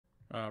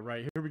All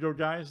right, here we go,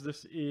 guys.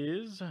 This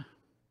is,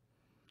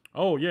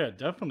 oh yeah,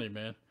 definitely,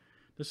 man.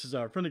 This is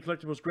our Friendly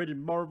Collectibles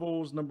Graded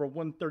Marvels number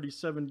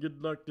 137.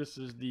 Good luck. This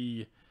is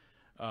the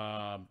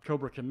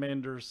Cobra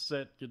Commander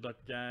set. Good luck,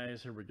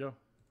 guys. Here we go.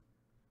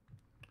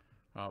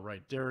 All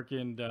right, Derek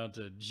in down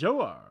to Joe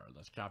R.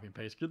 Let's copy and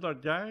paste. Good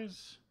luck,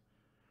 guys.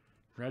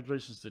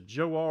 Congratulations to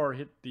Joe R.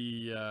 Hit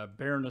the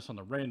Baroness on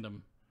the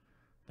random.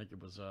 I think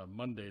it was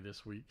Monday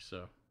this week,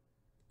 so.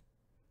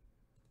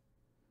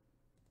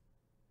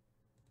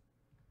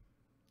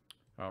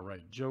 All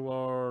right, Joe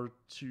R.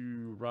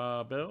 to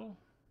Rob L.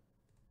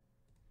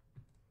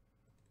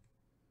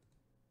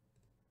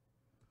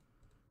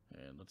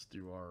 And let's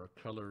do our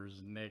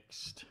colors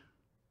next.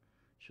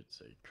 Should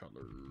say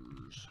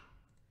colors.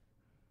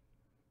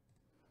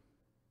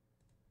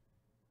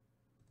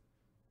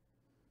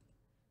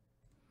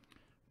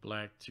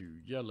 Black to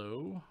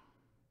yellow.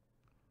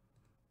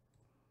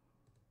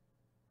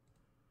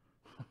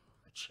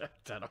 Check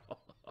that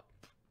all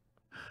up.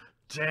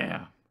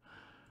 Damn.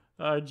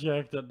 I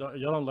jacked that.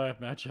 Y'all don't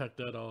laugh, man. I jacked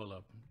that all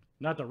up.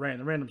 Not the random.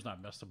 The random's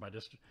not messed up. I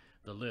just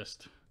the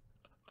list.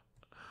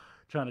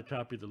 Trying to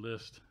copy the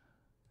list.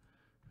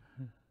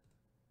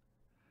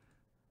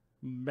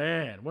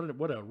 Man,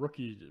 what a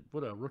rookie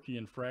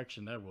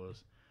infraction that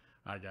was.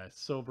 All right, guys.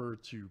 Silver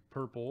to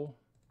purple.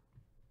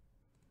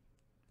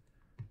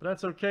 But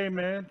that's okay,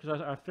 man, because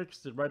I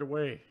fixed it right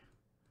away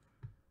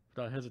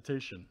without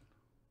hesitation.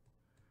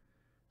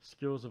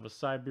 Skills of a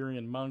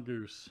Siberian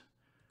mongoose.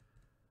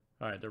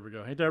 All right, there we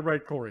go. Ain't that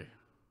right, Corey?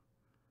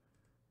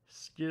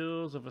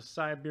 Skills of a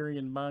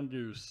Siberian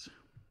mongoose.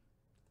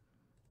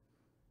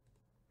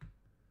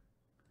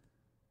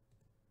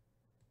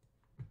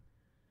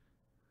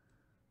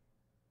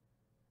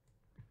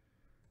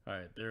 All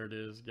right, there it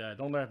is, guys.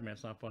 Don't laugh, man.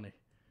 It's not funny.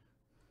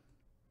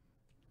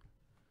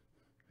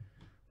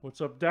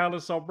 What's up,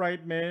 Dallas? All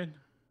right, man.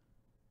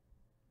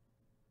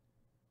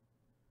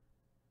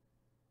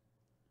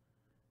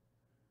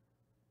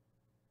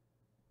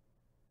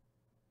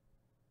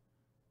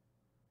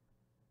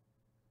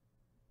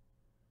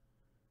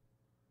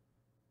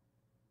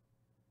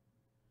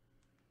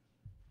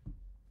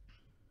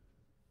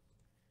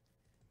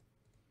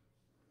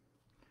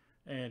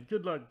 And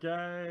good luck,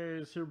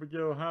 guys. Here we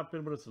go. Hop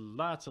in with us.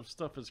 Lots of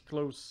stuff is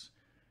close.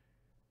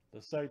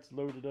 The site's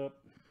loaded up.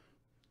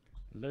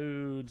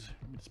 Loads.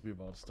 Let me just move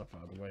all the stuff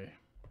out of the way.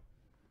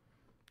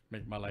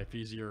 Make my life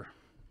easier.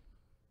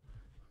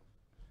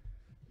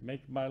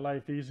 Make my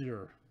life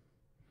easier.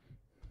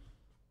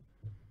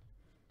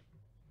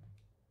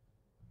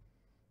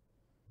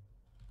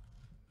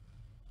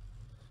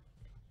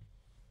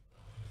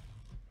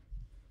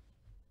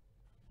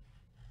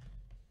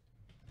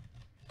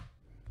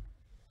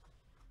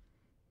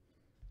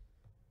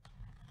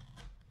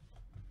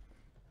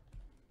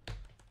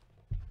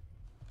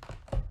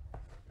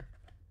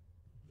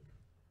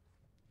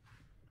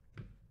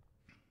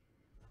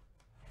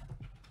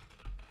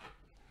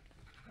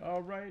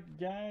 All right,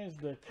 guys,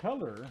 the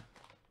color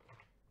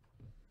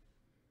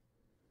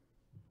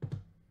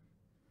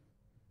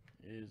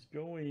is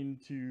going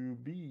to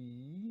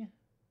be,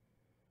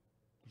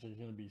 it's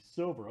going to be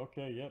silver.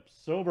 Okay, yep,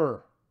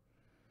 silver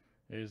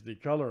is the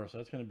color. So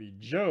that's going to be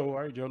Joe.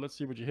 All right, Joe, let's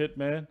see what you hit,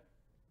 man.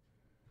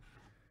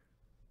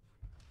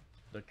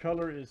 The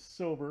color is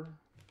silver.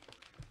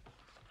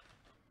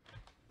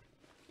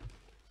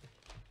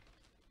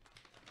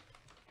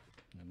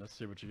 And let's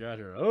see what you got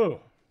here. Oh!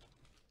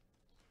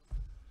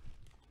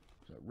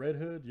 Red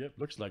Hood, yep,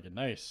 looks like it.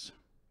 Nice.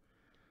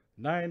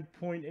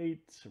 9.8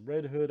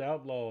 Red Hood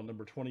Outlaw,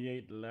 number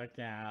 28. Look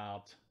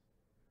out.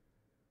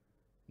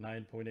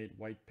 9.8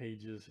 White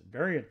Pages.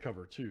 Variant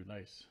cover, too.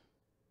 Nice.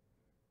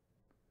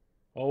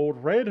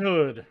 Old Red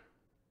Hood.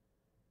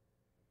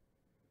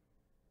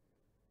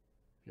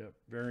 Yep,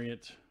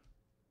 variant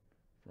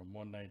from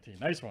 119.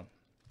 Nice one.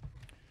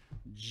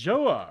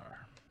 Joar.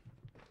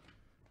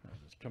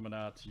 That's coming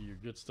out to you.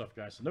 Good stuff,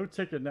 guys. So no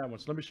ticket in that one.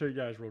 So let me show you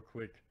guys real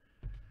quick.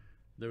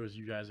 Those of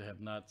you guys that have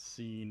not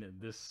seen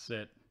this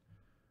set,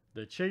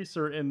 the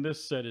chaser in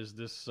this set is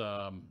this,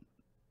 and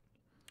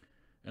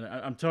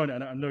I'm telling you,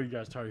 I know you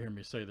guys tired of hearing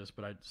me say this,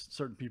 but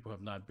certain people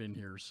have not been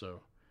here, so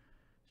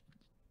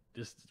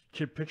this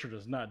picture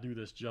does not do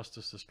this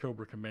justice, this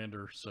Cobra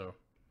Commander. So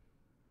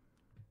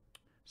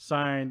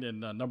signed and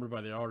numbered by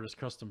the artist,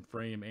 custom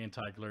frame,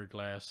 anti-glare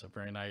glass,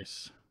 very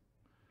nice.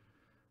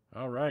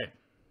 All right.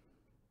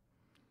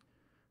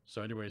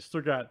 So anyway,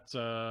 still got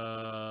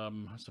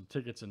some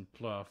tickets in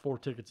 4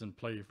 tickets in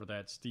play for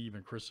that Steve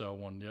and Chris L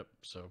one. Yep,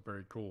 so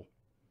very cool.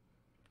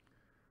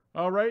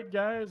 All right,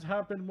 guys,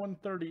 hop in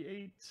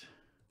 138.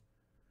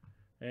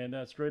 And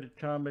that's graded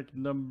comic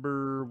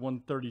number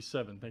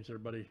 137. Thanks,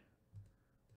 everybody.